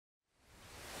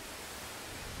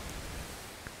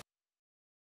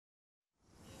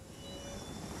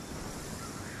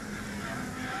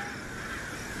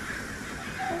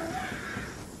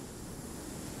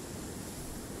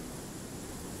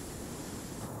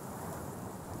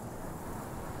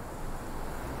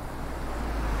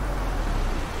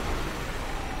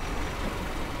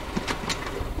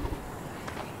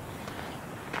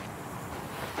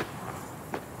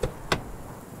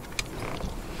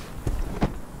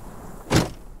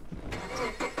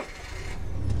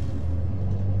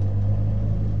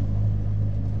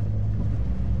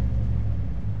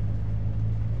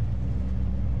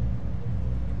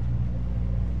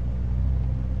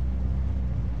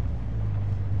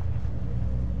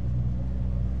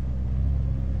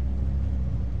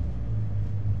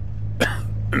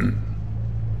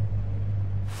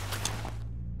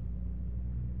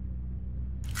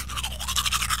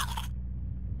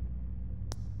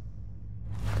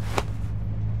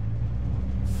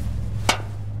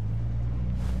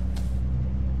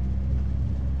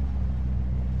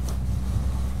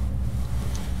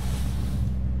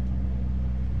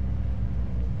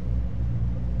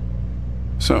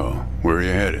where are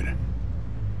you headed?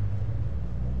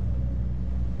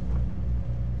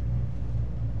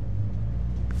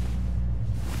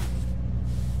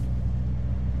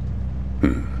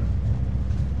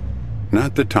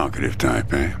 Not the talkative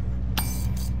type, eh?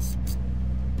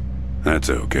 That's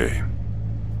okay.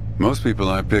 Most people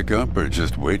I pick up are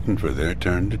just waiting for their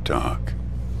turn to talk.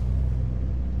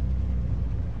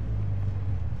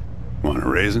 Want a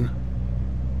raisin?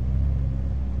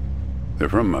 They're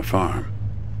from my farm.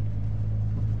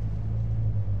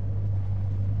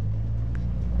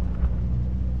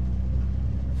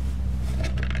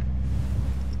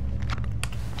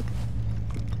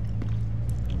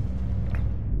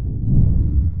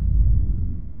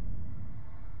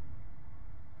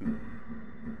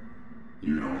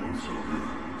 You don't look so good.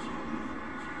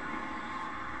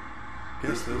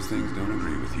 Guess those things don't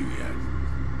agree with you yet.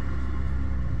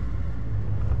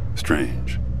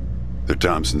 Strange. They're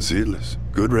Thompson seedless.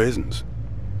 Good raisins.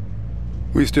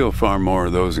 We still farm more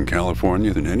of those in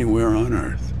California than anywhere on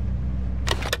Earth.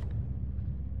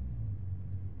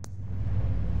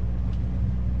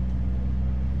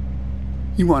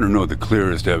 You want to know the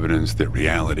clearest evidence that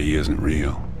reality isn't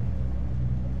real?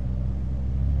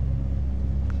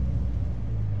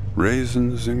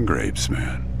 Raisins and grapes,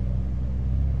 man.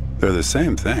 They're the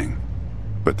same thing,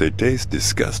 but they taste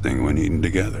disgusting when eaten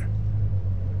together.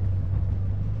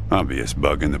 Obvious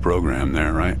bug in the program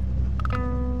there, right?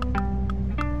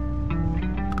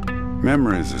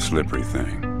 Memory's a slippery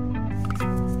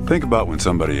thing. Think about when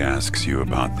somebody asks you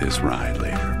about this ride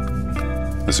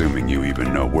later, assuming you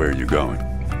even know where you're going,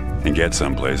 and get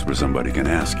someplace where somebody can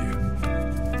ask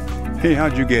you. Hey,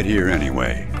 how'd you get here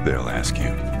anyway? They'll ask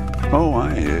you. Oh, I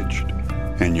hitched.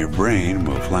 And your brain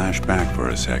will flash back for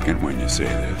a second when you say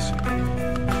this.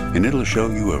 And it'll show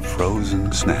you a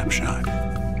frozen snapshot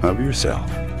of yourself,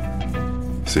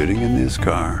 sitting in this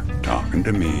car, talking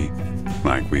to me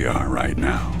like we are right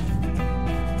now.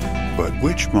 But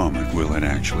which moment will it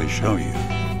actually show you?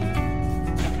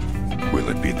 Will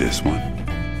it be this one?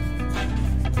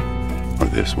 Or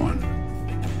this one?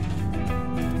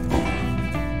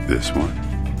 Or this one?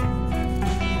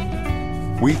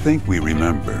 We think we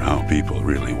remember how people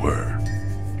really were,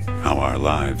 how our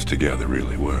lives together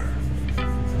really were.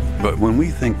 But when we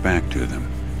think back to them,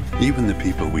 even the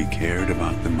people we cared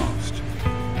about the most,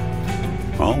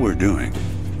 all we're doing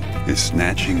is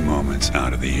snatching moments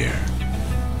out of the air.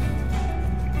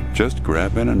 Just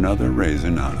grabbing another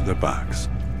raisin out of the box.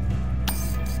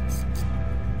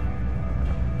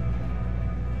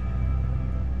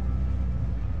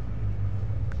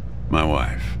 My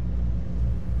wife.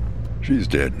 She's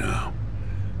dead now,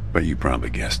 but you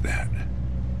probably guessed that.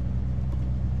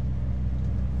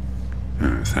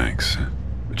 Thanks,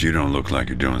 but you don't look like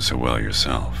you're doing so well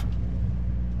yourself.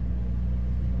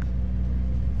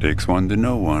 Takes one to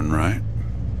know one, right?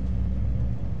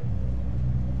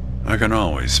 I can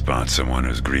always spot someone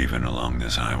who's grieving along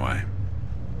this highway.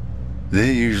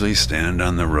 They usually stand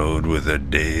on the road with a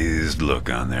dazed look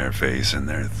on their face and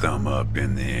their thumb up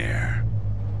in the air.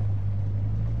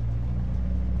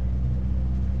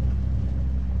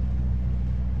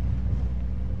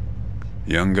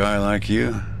 Young guy like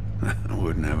you, I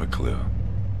wouldn't have a clue.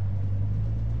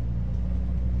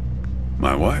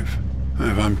 My wife,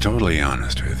 if I'm totally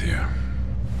honest with you,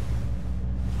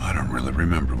 I don't really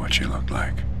remember what she looked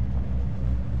like.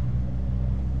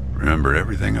 Remember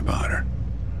everything about her,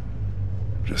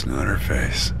 just not her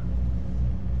face.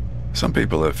 Some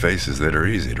people have faces that are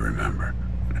easy to remember.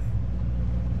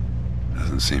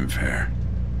 Doesn't seem fair.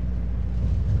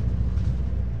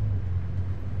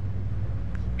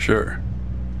 Sure.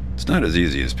 It's not as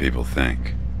easy as people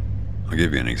think. I'll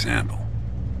give you an example.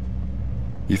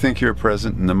 You think you're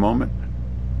present in the moment?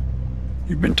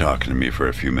 You've been talking to me for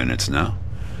a few minutes now.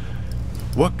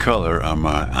 What color are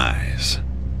my eyes?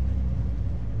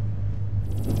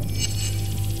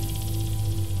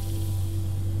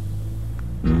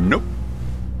 Nope.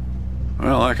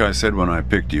 Well, like I said when I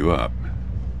picked you up,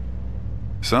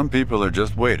 some people are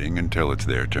just waiting until it's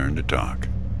their turn to talk.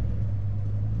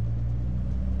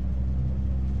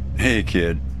 Hey,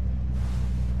 kid.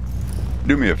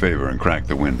 Do me a favor and crack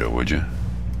the window, would you?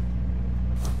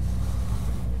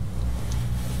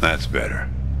 That's better.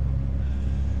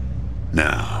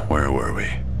 Now, where were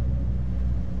we?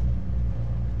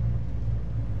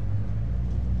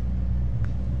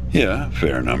 Yeah,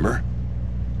 fair number.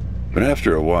 But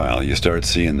after a while, you start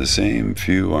seeing the same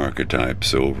few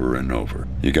archetypes over and over.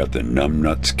 You got the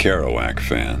numbnuts Kerouac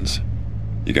fans.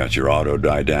 You got your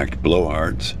autodidact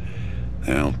blowhards.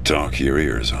 They'll talk your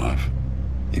ears off.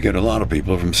 You got a lot of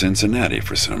people from Cincinnati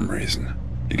for some reason.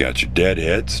 You got your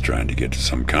deadheads trying to get to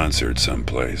some concert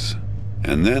someplace.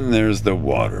 And then there's the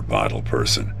water bottle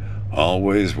person,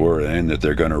 always worrying that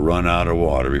they're going to run out of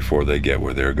water before they get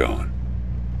where they're going.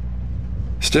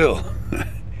 Still,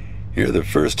 you're the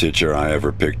first hitcher I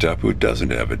ever picked up who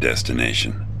doesn't have a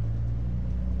destination.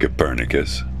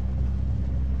 Copernicus.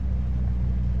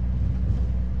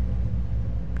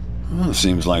 Well,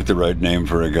 seems like the right name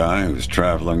for a guy who's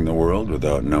traveling the world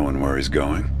without knowing where he's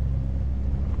going.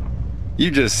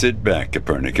 You just sit back,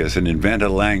 Copernicus, and invent a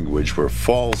language where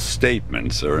false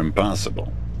statements are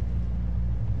impossible.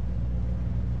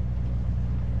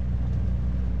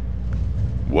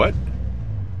 What?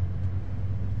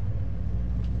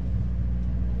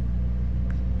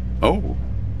 Oh,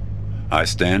 I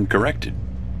stand corrected.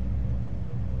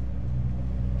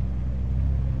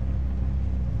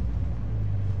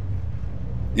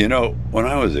 You know, when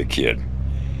I was a kid,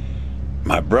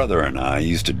 my brother and I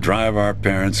used to drive our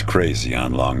parents crazy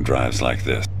on long drives like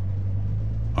this.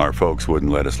 Our folks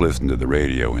wouldn't let us listen to the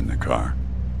radio in the car.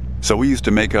 So we used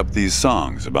to make up these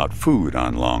songs about food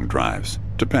on long drives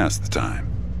to pass the time.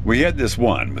 We had this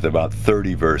one with about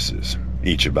 30 verses,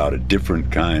 each about a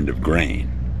different kind of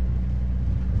grain.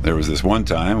 There was this one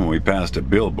time when we passed a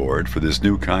billboard for this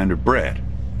new kind of bread,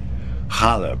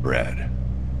 challah bread.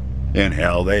 In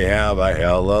hell they have a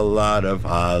hell a lot of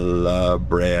challah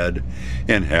bread.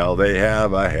 In hell they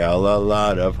have a hell a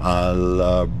lot of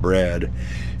challah bread.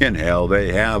 In hell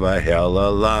they have a hell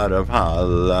a lot of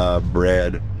challah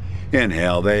bread. In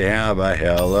hell they have a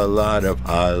hell a lot of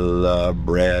challah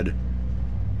bread.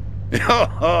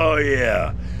 Oh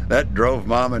yeah, that drove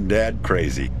Mom and Dad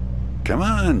crazy. Come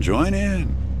on, join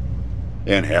in.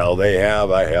 In hell they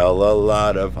have a hell a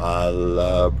lot of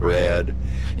challah bread.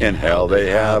 In hell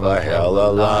they have a hell a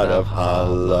lot of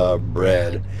challah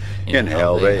bread. In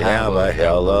hell they have a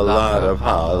hell a lot of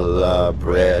challah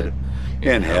bread.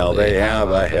 In hell they have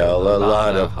a hell a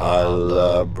lot of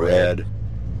challah bread.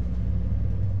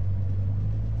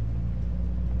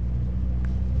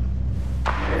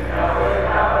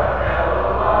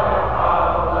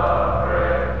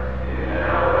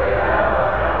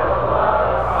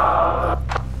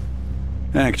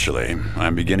 Actually,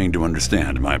 I'm beginning to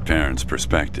understand my parents'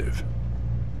 perspective.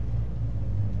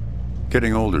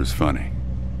 Getting older is funny.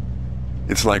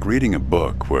 It's like reading a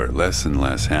book where less and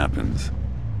less happens,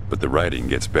 but the writing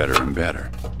gets better and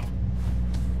better.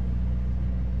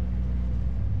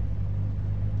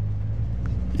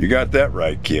 You got that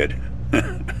right, kid.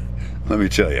 Let me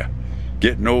tell you,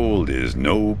 getting old is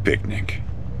no picnic.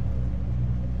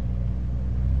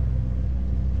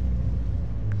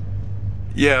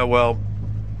 Yeah, well,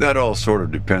 that all sort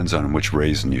of depends on which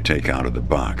raisin you take out of the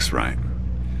box, right?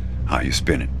 How you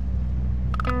spin it.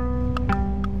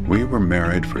 We were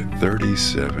married for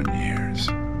 37 years.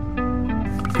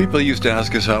 People used to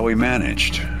ask us how we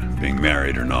managed, being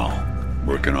married and all,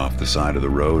 working off the side of the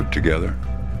road together,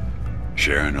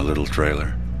 sharing a little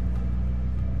trailer.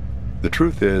 The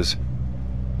truth is,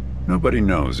 nobody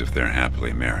knows if they're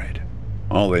happily married.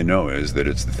 All they know is that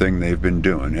it's the thing they've been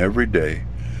doing every day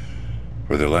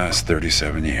for the last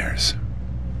 37 years.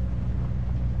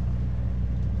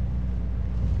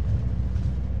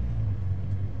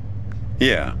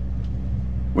 Yeah,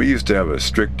 we used to have a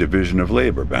strict division of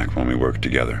labor back when we worked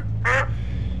together.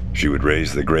 She would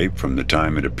raise the grape from the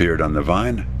time it appeared on the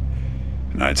vine,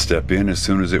 and I'd step in as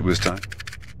soon as it was time.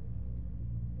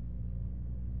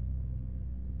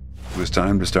 It was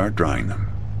time to start drying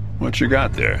them. What you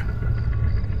got there?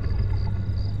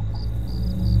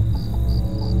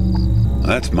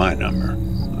 That's my number.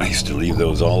 I used to leave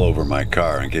those all over my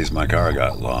car in case my car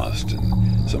got lost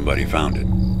and somebody found it.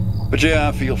 But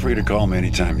yeah, feel free to call me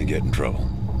anytime you get in trouble.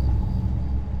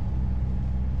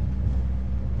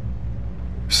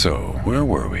 So, where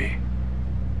were we?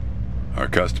 Our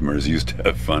customers used to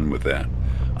have fun with that.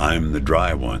 I'm the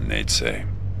dry one, they'd say.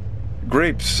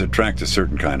 Grapes attract a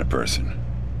certain kind of person.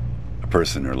 A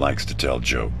person who likes to tell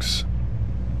jokes.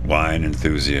 Wine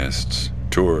enthusiasts,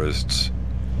 tourists,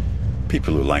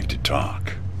 people who like to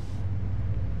talk.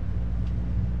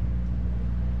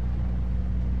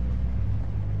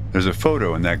 There's a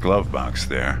photo in that glove box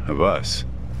there of us,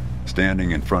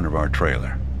 standing in front of our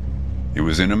trailer. It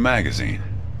was in a magazine.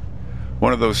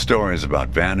 One of those stories about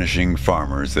vanishing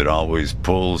farmers that always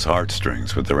pulls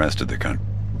heartstrings with the rest of the country.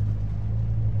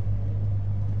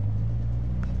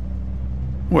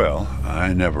 Well,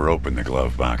 I never opened the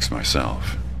glove box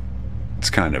myself. It's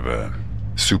kind of a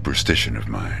superstition of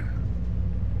mine.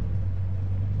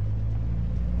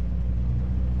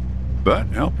 But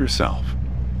help yourself.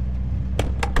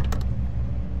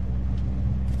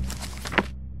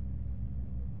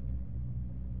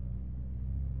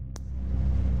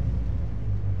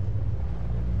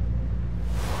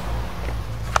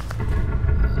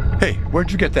 Hey,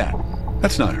 where'd you get that?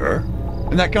 That's not her.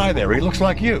 And that guy there, he looks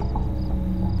like you.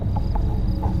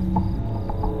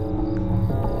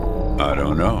 I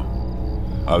don't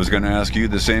know. I was going to ask you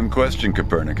the same question,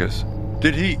 Copernicus.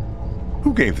 Did he...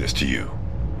 Who gave this to you?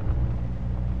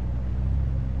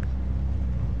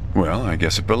 Well, I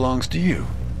guess it belongs to you.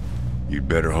 You'd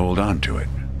better hold on to it.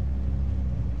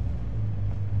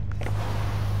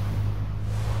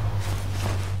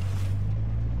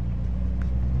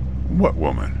 What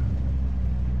woman?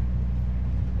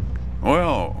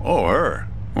 Well, oh, her.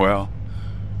 Well,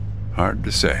 hard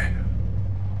to say.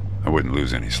 I wouldn't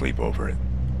lose any sleep over it.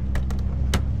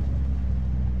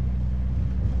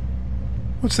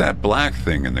 What's that black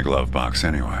thing in the glove box,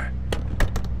 anyway?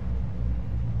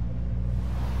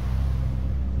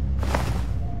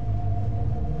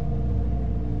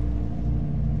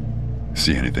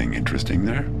 See anything interesting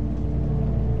there?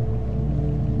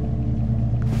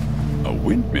 A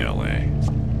windmill, eh?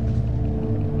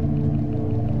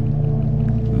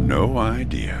 No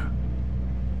idea.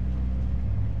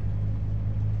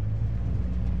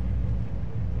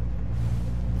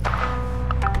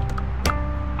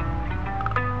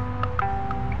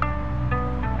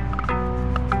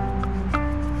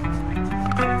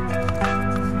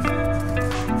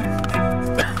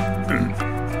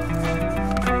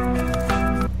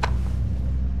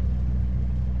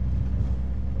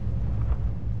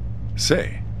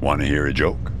 Say, want to hear a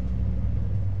joke?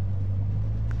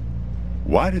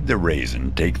 Why did the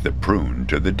raisin take the prune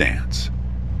to the dance?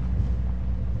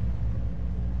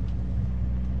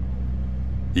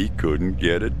 He couldn't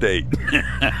get a date.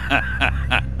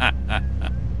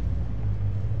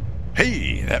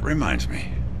 Hey, that reminds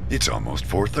me. It's almost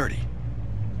 4:30.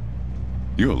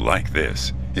 You'll like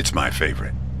this. It's my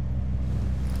favorite.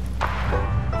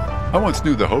 I once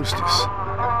knew the hostess,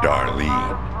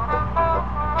 Darlene.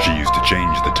 She used to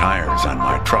change the tires on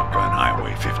my truck on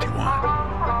Highway 51.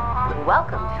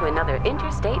 Welcome to another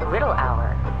Interstate Riddle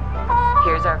Hour.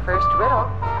 Here's our first riddle.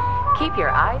 Keep your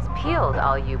eyes peeled,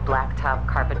 all you blacktop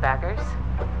carpetbaggers.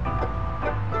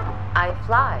 I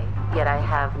fly, yet I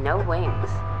have no wings.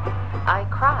 I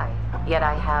cry, yet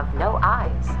I have no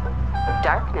eyes.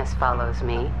 Darkness follows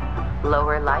me.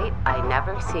 Lower light I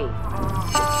never see.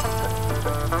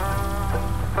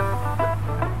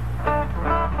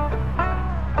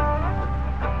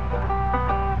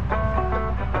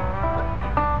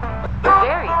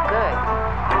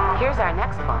 Here's our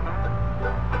next one.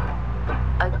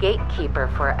 A gatekeeper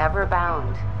forever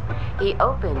bound. He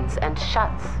opens and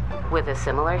shuts with a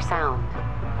similar sound.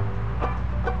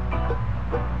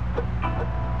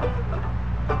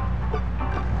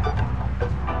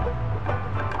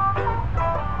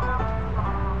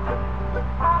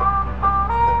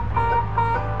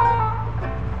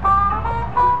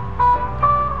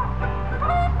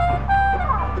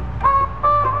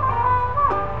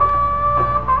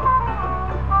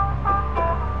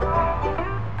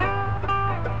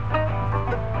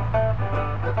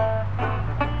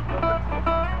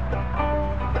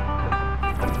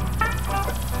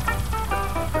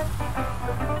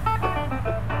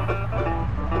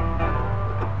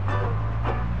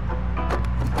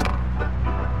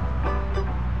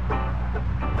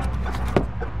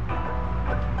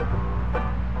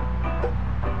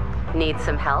 Need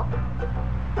some help?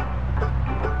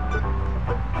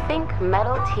 Think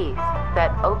metal teeth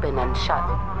that open and shut.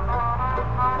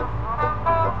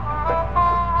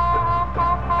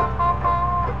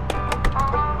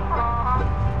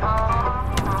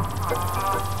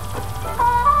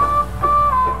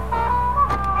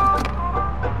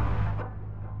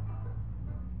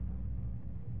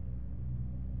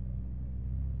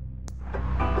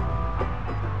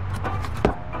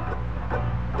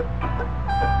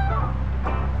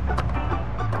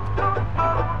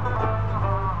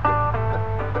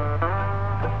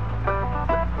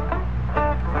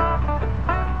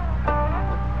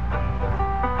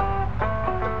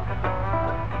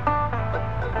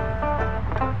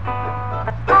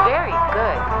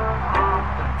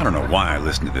 I don't know why I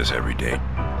listen to this every day.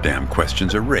 Damn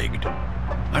questions are rigged.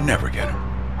 I never get them.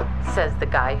 Says the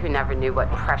guy who never knew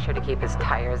what pressure to keep his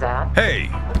tires at. Hey!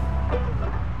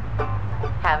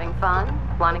 Having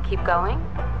fun? Want to keep going?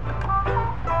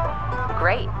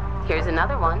 Great. Here's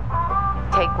another one.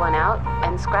 Take one out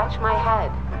and scratch my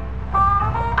head.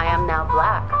 I am now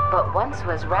black, but once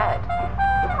was red.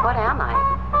 What am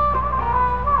I?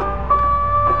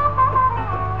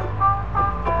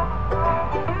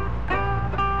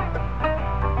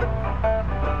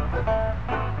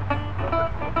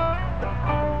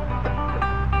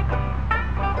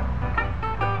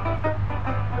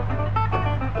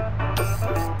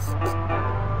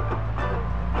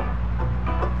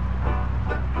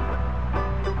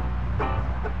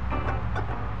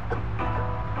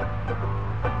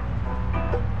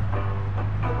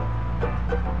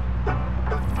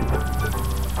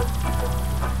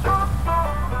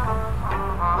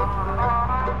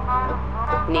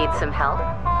 Need some help?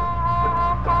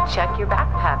 Check your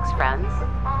backpacks, friends.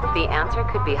 The answer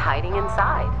could be hiding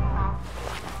inside.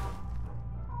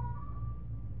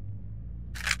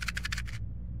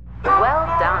 Well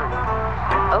done.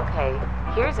 Okay,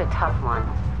 here's a tough one.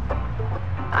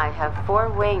 I have 4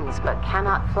 wings but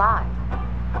cannot fly.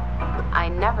 I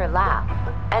never laugh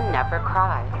and never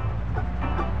cry.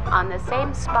 On the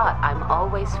same spot I'm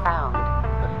always found,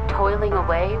 toiling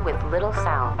away with little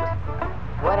sound.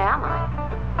 What am I?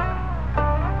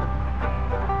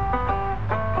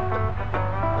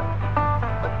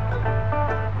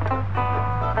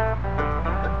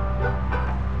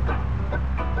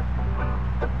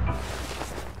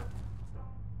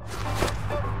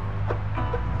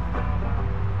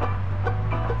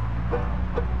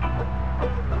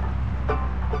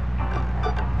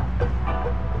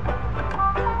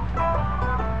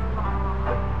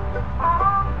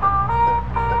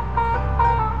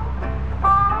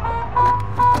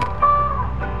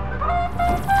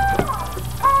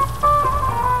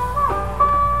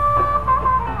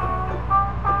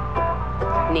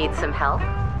 Need some help?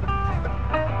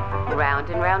 Round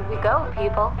and round we go,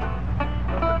 people.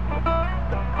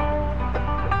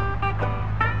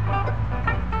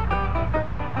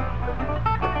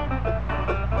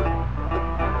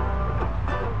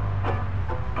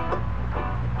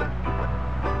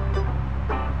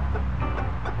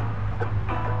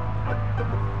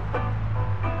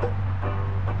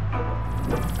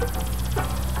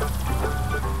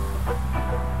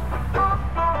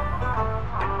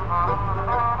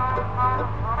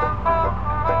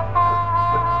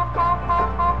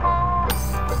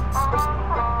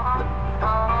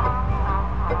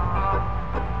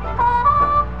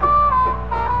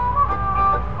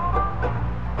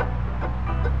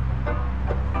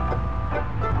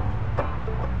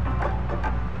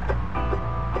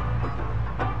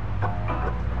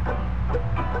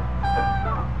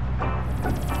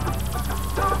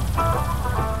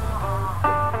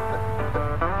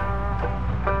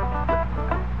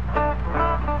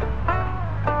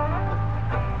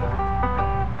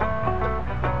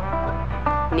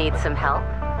 Need some help?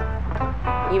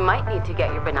 You might need to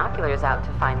get your binoculars out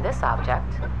to find this object.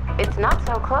 It's not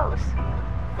so close.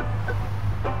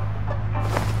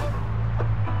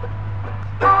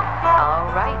 All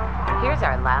right, here's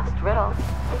our last riddle.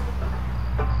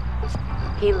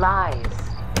 He lies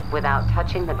without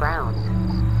touching the ground.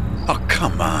 Oh,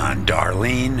 come on,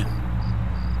 Darlene.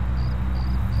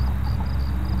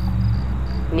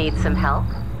 Need some help?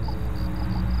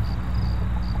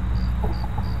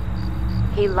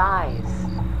 He lies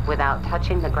without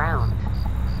touching the ground.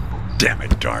 Damn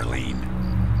it, Darlene.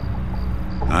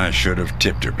 I should have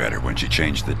tipped her better when she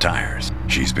changed the tires.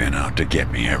 She's been out to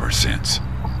get me ever since.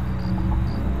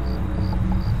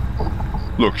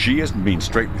 Look, she isn't being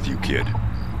straight with you, kid.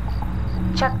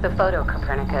 Check the photo,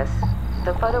 Copernicus.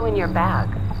 The photo in your bag.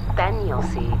 Then you'll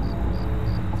see.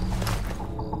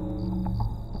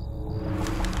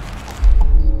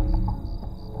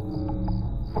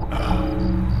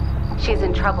 She's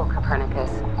in trouble, Copernicus.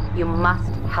 You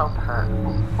must help her.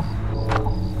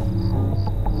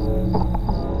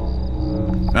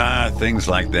 Things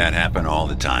like that happen all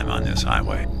the time on this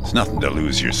highway. It's nothing to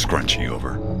lose your scrunchie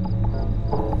over.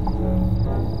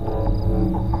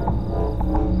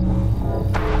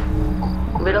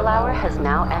 Riddle hour has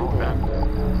now ended.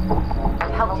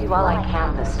 I've helped you all I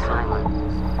can this time.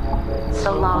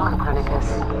 So long, Copernicus.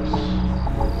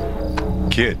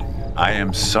 Kid, I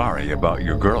am sorry about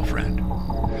your girlfriend,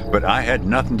 but I had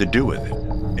nothing to do with it.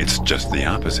 It's just the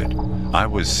opposite. I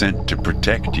was sent to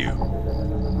protect you.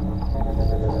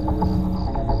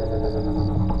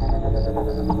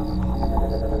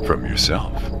 From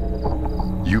yourself.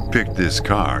 You picked this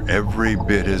car every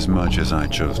bit as much as I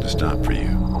chose to stop for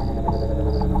you.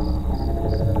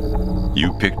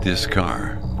 You picked this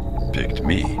car, picked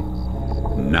me,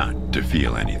 not to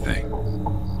feel anything.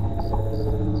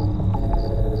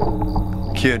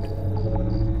 Kid,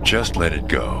 just let it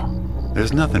go.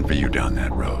 There's nothing for you down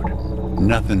that road.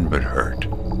 Nothing but hurt.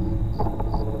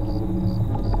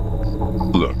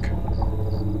 Look,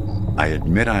 I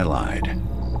admit I lied,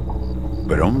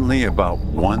 but only about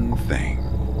one thing.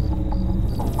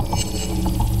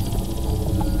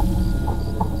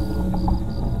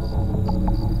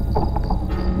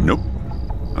 Nope,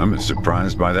 I'm as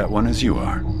surprised by that one as you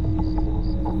are.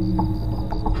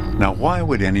 Now, why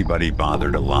would anybody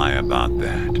bother to lie about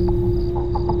that?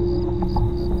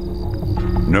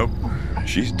 Nope,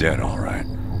 she's dead all right.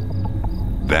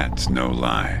 That's no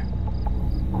lie.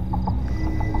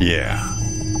 Yeah,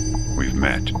 we've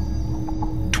met.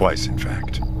 Twice, in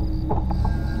fact.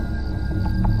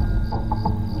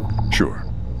 Sure.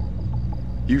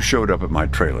 You showed up at my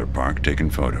trailer park taking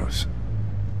photos.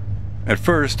 At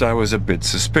first, I was a bit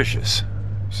suspicious,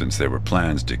 since there were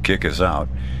plans to kick us out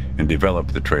and develop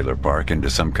the trailer park into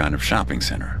some kind of shopping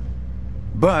center.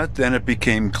 But then it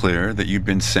became clear that you'd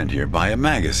been sent here by a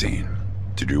magazine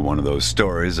to do one of those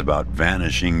stories about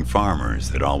vanishing farmers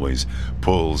that always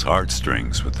pulls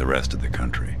heartstrings with the rest of the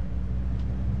country.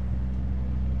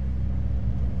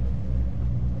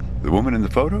 The woman in the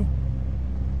photo?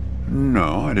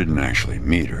 No, I didn't actually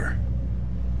meet her.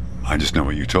 I just know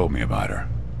what you told me about her.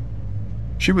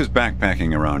 She was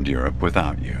backpacking around Europe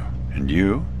without you. And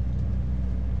you?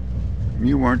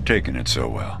 You weren't taking it so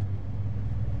well.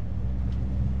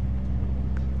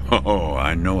 Oh,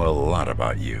 I know a lot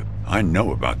about you. I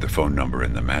know about the phone number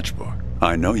in the matchbook.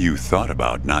 I know you thought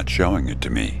about not showing it to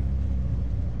me.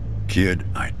 Kid,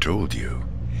 I told you,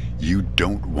 you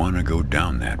don't want to go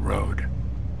down that road.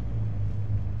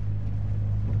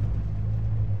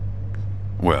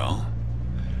 Well,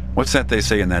 what's that they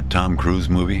say in that Tom Cruise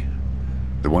movie?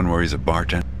 The one where he's a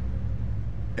bartender?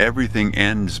 Everything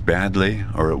ends badly,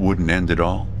 or it wouldn't end at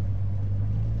all?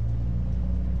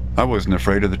 I wasn't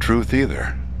afraid of the truth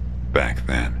either, back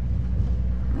then.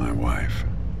 My wife,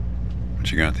 when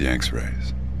she got the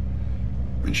x-rays,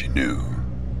 when she knew,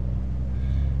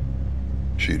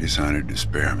 she decided to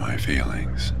spare my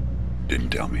feelings. Didn't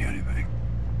tell me anything.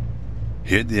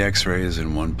 Hid the x-rays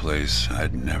in one place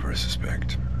I'd never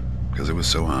suspect, because it was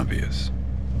so obvious.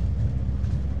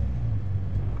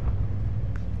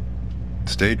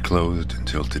 Stayed closed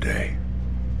until today,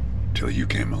 till you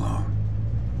came along.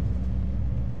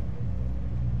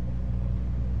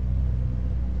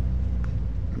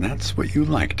 And that's what you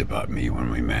liked about me when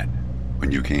we met,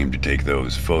 when you came to take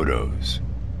those photos.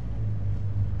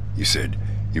 You said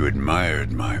you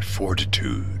admired my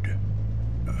fortitude.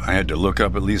 I had to look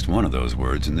up at least one of those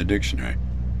words in the dictionary.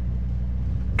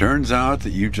 Turns out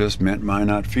that you just meant my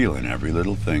not feeling every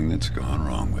little thing that's gone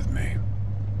wrong with me.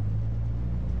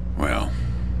 Well,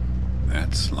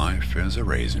 that's life as a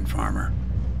raisin farmer.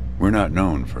 We're not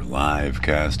known for live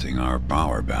casting our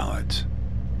power ballads.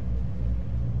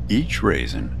 Each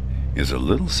raisin is a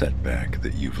little setback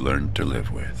that you've learned to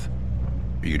live with.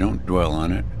 You don't dwell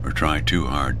on it or try too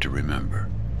hard to remember.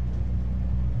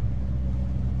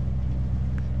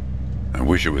 I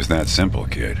wish it was that simple,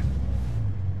 kid.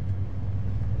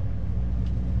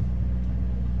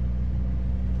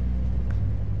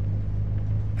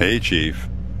 Hey, Chief.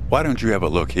 Why don't you have a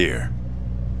look here?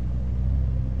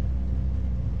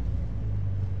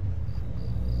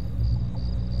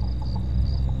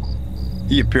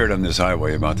 He appeared on this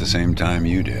highway about the same time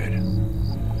you did.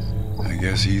 I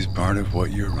guess he's part of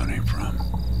what you're running from.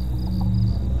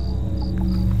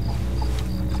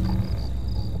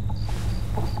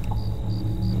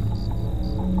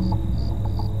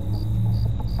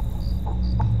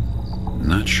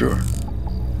 Not sure.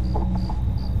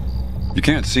 You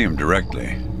can't see him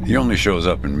directly. He only shows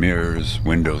up in mirrors,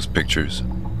 windows, pictures.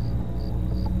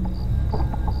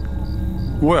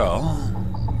 Well,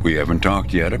 we haven't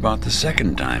talked yet about the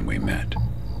second time we met.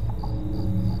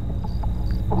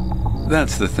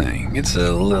 That's the thing. It's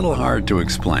a little hard to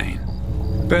explain.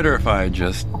 Better if I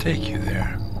just take you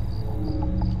there.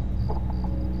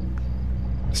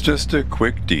 It's just a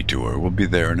quick detour. We'll be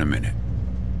there in a minute.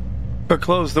 But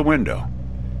close the window.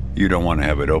 You don't want to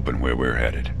have it open where we're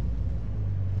headed.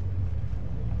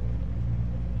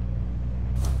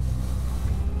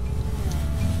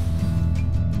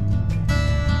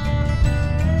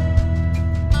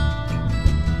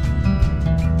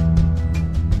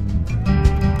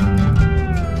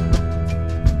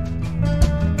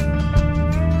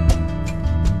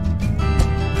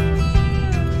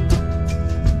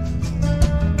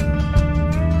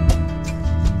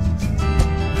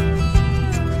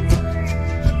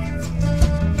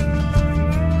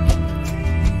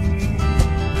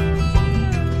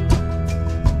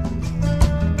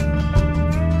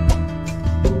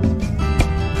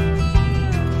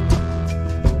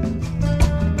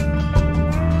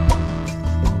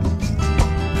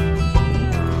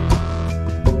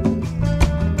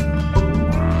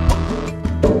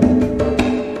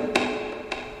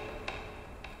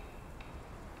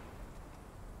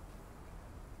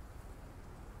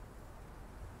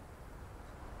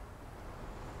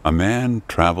 A man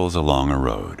travels along a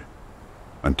road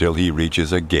until he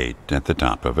reaches a gate at the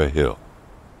top of a hill.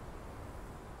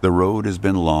 The road has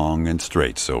been long and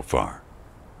straight so far,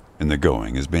 and the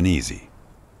going has been easy.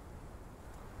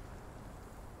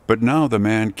 But now the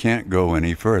man can't go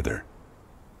any further,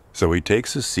 so he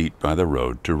takes a seat by the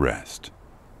road to rest.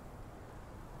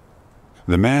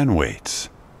 The man waits,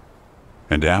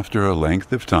 and after a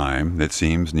length of time that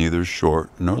seems neither short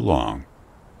nor long,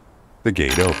 The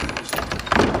gate opens,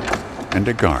 and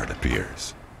a guard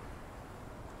appears.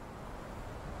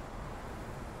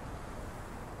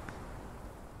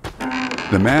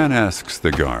 The man asks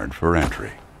the guard for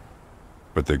entry,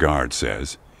 but the guard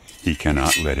says he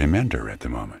cannot let him enter at the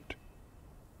moment.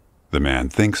 The man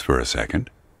thinks for a second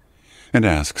and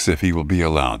asks if he will be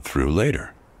allowed through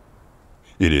later.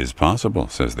 It is possible,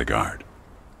 says the guard,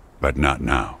 but not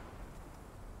now.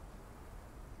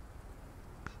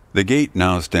 The gate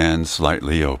now stands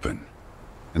slightly open,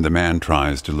 and the man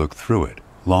tries to look through it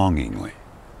longingly.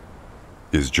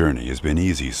 His journey has been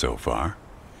easy so far,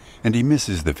 and he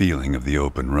misses the feeling of the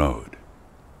open road.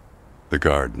 The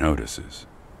guard notices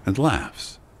and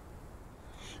laughs.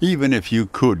 Even if you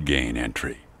could gain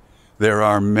entry, there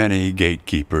are many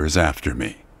gatekeepers after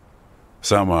me.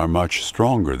 Some are much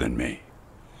stronger than me,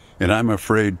 and I'm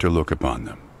afraid to look upon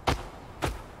them.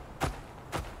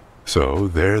 So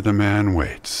there the man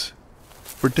waits,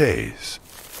 for days,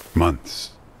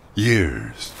 months,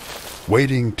 years,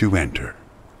 waiting to enter.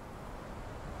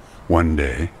 One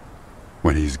day,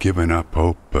 when he's given up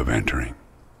hope of entering,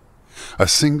 a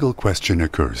single question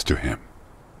occurs to him,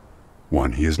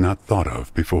 one he has not thought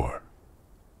of before.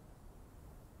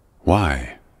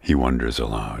 Why, he wonders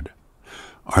aloud,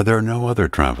 are there no other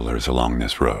travelers along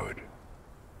this road?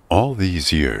 All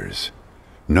these years,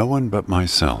 no one but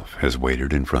myself has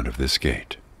waited in front of this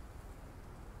gate.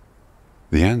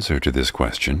 The answer to this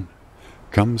question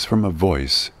comes from a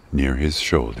voice near his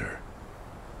shoulder.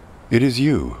 It is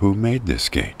you who made this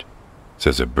gate,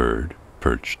 says a bird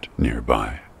perched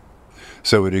nearby.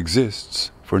 So it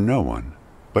exists for no one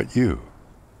but you.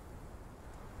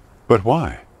 But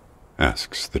why?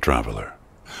 Asks the traveler.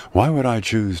 Why would I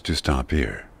choose to stop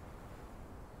here?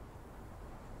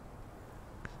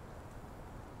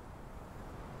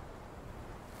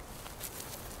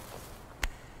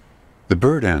 The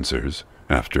bird answers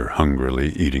after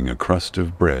hungrily eating a crust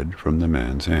of bread from the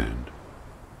man's hand.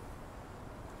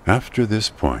 After this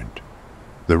point,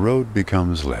 the road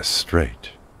becomes less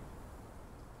straight.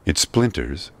 It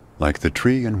splinters like the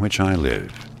tree in which I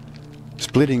live,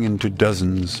 splitting into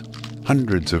dozens,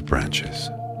 hundreds of branches.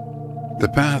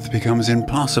 The path becomes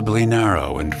impossibly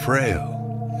narrow and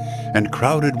frail, and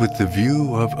crowded with the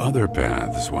view of other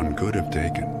paths one could have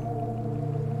taken.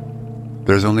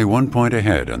 There's only one point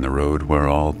ahead on the road where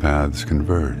all paths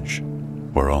converge,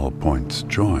 where all points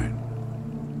join,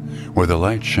 where the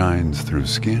light shines through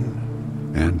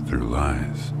skin and through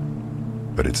lies.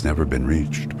 But it's never been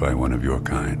reached by one of your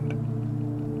kind,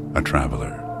 a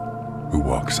traveler who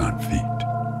walks on feet.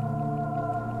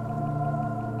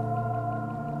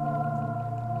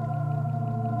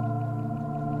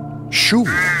 Shoo!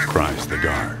 Cries the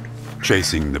guard,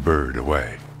 chasing the bird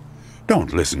away.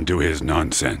 Don't listen to his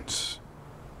nonsense.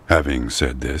 Having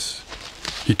said this,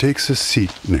 he takes a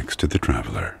seat next to the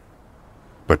traveler,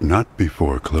 but not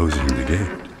before closing the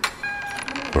gate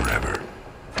forever.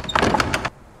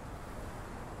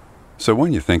 So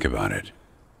when you think about it,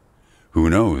 who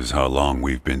knows how long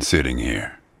we've been sitting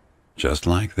here, just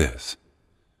like this,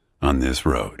 on this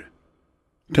road.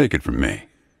 Take it from me.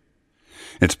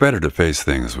 It's better to face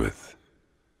things with,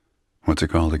 what's it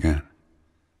called again?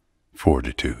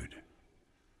 Fortitude.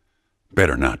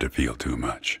 Better not to feel too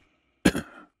much.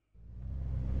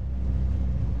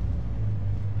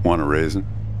 Want a raisin?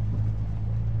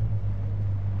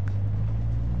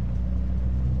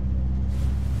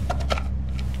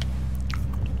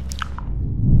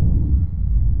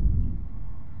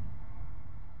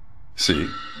 See,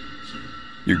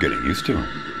 you're getting used to them.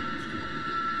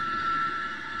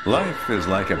 Life is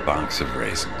like a box of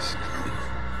raisins.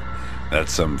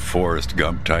 That's some Forrest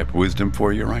Gump type wisdom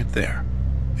for you right there.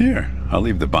 Here, I'll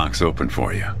leave the box open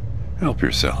for you. Help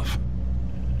yourself.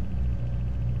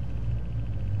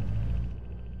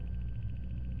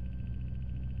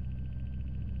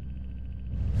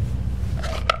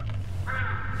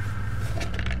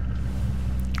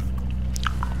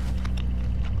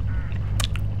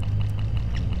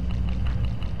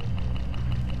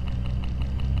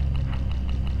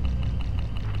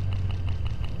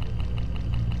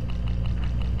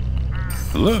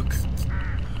 Look,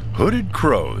 hooded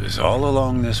crows all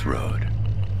along this road.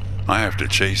 I have to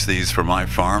chase these for my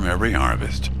farm every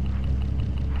harvest.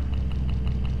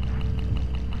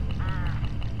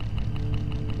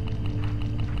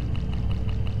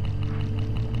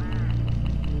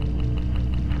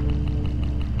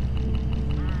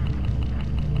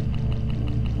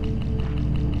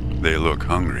 They look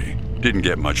hungry. Didn't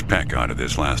get much peck out of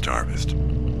this last harvest.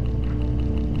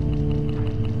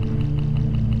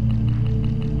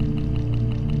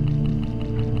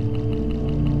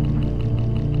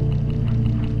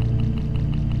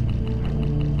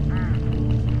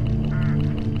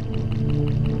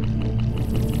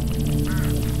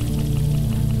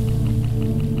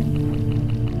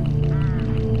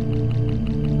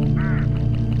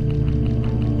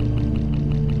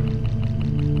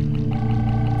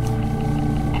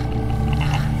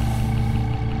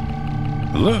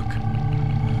 Look,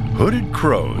 hooded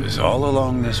crows all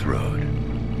along this road.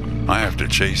 I have to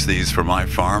chase these for my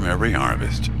farm every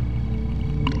harvest.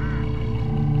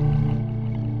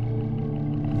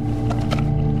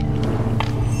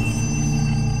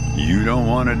 You don't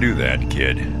want to do that,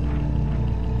 kid.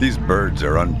 These birds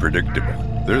are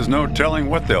unpredictable. There's no telling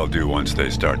what they'll do once they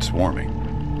start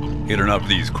swarming. Get enough of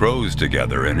these crows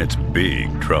together and it's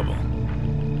big trouble.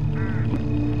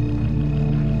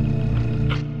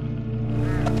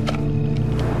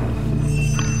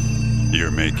 You're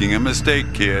making a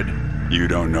mistake, kid. You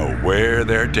don't know where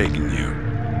they're taking you.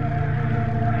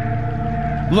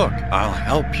 Look, I'll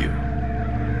help you.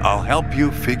 I'll help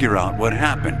you figure out what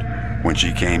happened when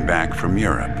she came back from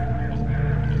Europe.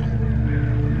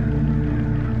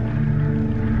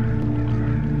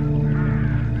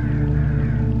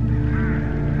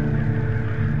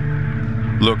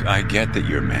 Look, I get that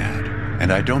you're mad,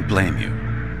 and I don't blame you.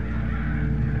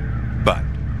 But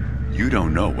you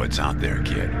don't know what's out there,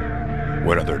 kid.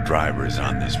 What other drivers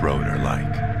on this road are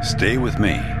like. Stay with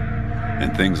me,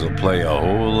 and things will play a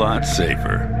whole lot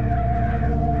safer.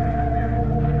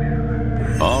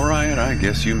 All right, I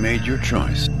guess you made your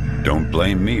choice. Don't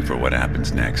blame me for what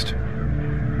happens next.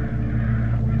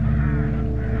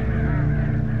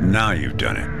 Now you've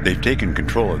done it. They've taken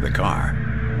control of the car.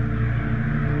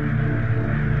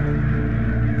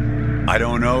 I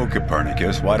don't know,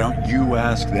 Copernicus. Why don't you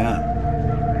ask them?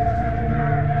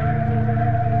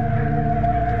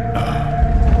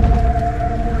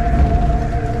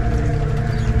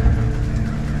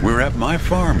 We're at my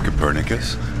farm,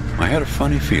 Copernicus. I had a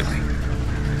funny feeling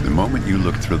the moment you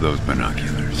looked through those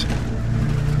binoculars.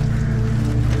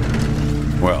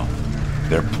 Well,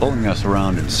 they're pulling us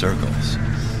around in circles.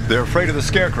 They're afraid of the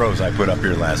scarecrows I put up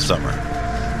here last summer.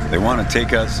 They want to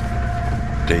take us,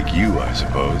 take you, I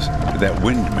suppose, to that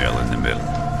windmill in the middle.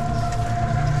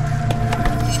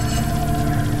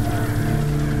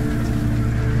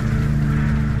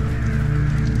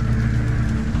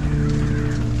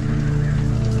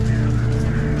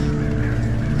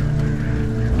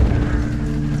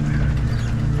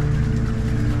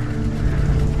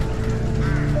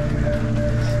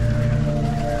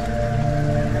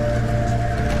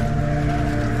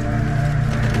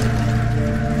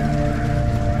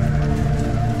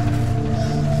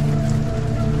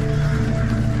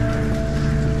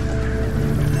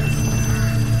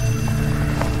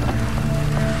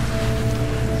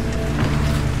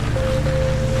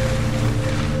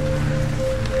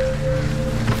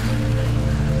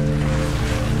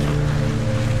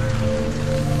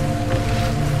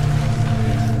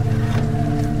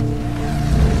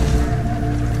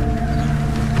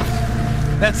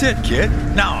 That's it, kid.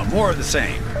 Now, more of the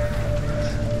same.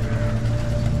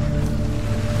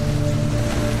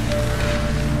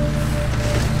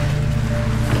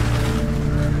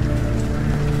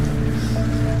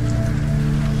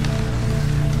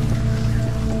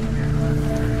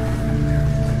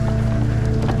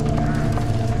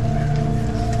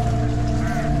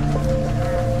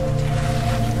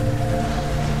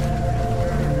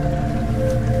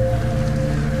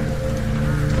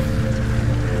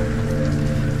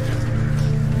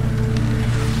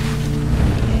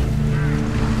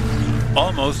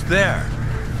 Almost there.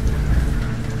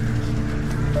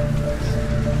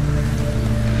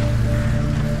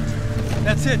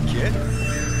 That's it, kid.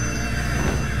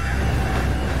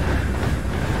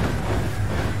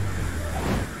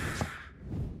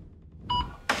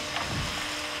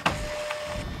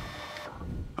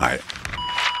 I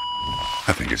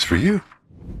think it's for you.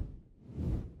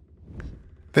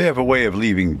 They have a way of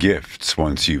leaving gifts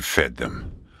once you've fed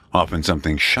them. Often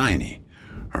something shiny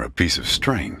or a piece of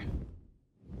string.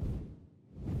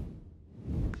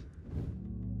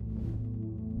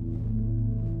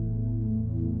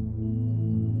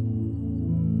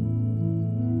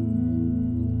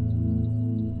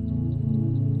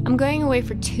 I'm going away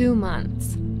for 2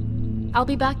 months. I'll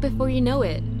be back before you know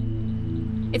it.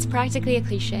 It's practically a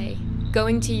cliche.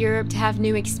 Going to Europe to have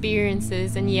new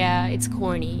experiences, and yeah, it's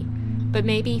corny, but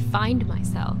maybe find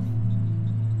myself.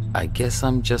 I guess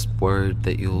I'm just worried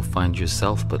that you'll find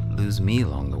yourself but lose me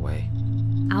along the way.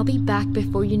 I'll be back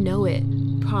before you know it,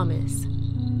 promise.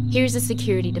 Here's a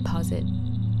security deposit.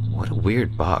 What a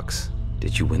weird box.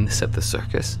 Did you win this at the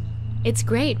circus? It's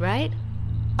great, right?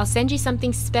 I'll send you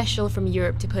something special from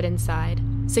Europe to put inside,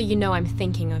 so you know I'm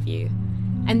thinking of you.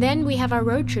 And then we have our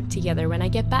road trip together when I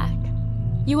get back.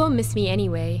 You won't miss me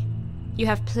anyway. You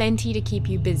have plenty to keep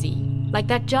you busy, like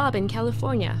that job in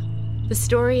California. The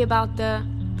story about the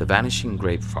vanishing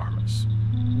grape farmers.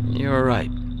 You're right.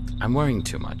 I'm worrying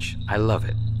too much. I love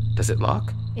it. Does it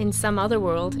lock? In some other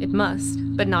world, it must,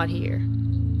 but not here.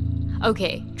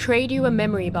 Okay, trade you a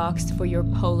memory box for your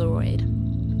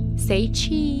Polaroid. Say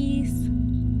cheese.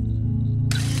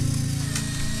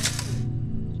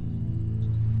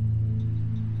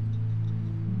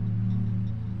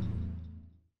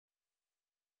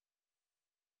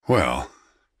 Well,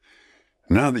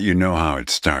 now that you know how it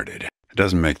started, it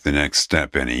doesn't make the next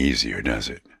step any easier, does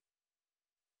it?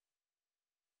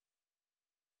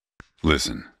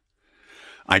 Listen,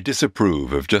 I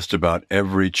disapprove of just about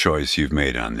every choice you've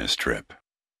made on this trip.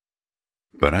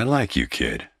 But I like you,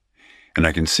 kid, and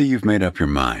I can see you've made up your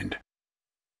mind.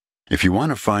 If you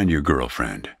want to find your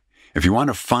girlfriend, if you want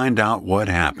to find out what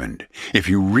happened, if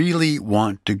you really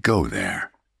want to go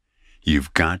there,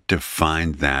 you've got to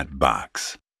find that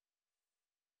box.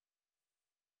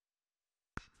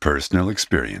 Personal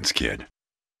experience, kid.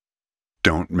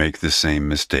 Don't make the same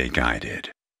mistake I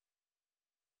did.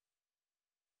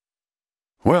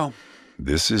 Well,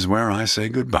 this is where I say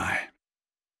goodbye.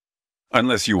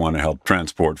 Unless you want to help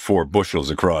transport 4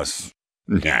 bushels across.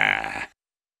 Nah.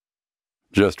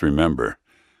 Just remember,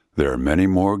 there are many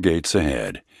more gates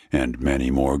ahead and many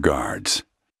more guards.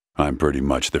 I'm pretty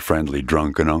much the friendly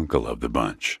drunken uncle of the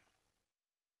bunch.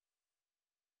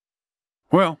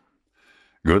 Well,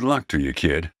 good luck to you,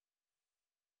 kid.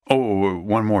 Oh,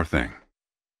 one more thing.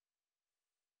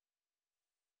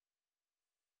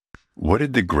 What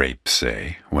did the grape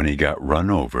say when he got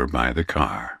run over by the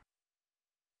car?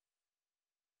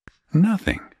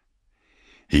 Nothing.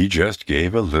 He just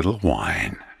gave a little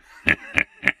whine.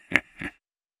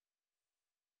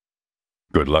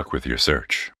 Good luck with your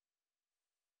search.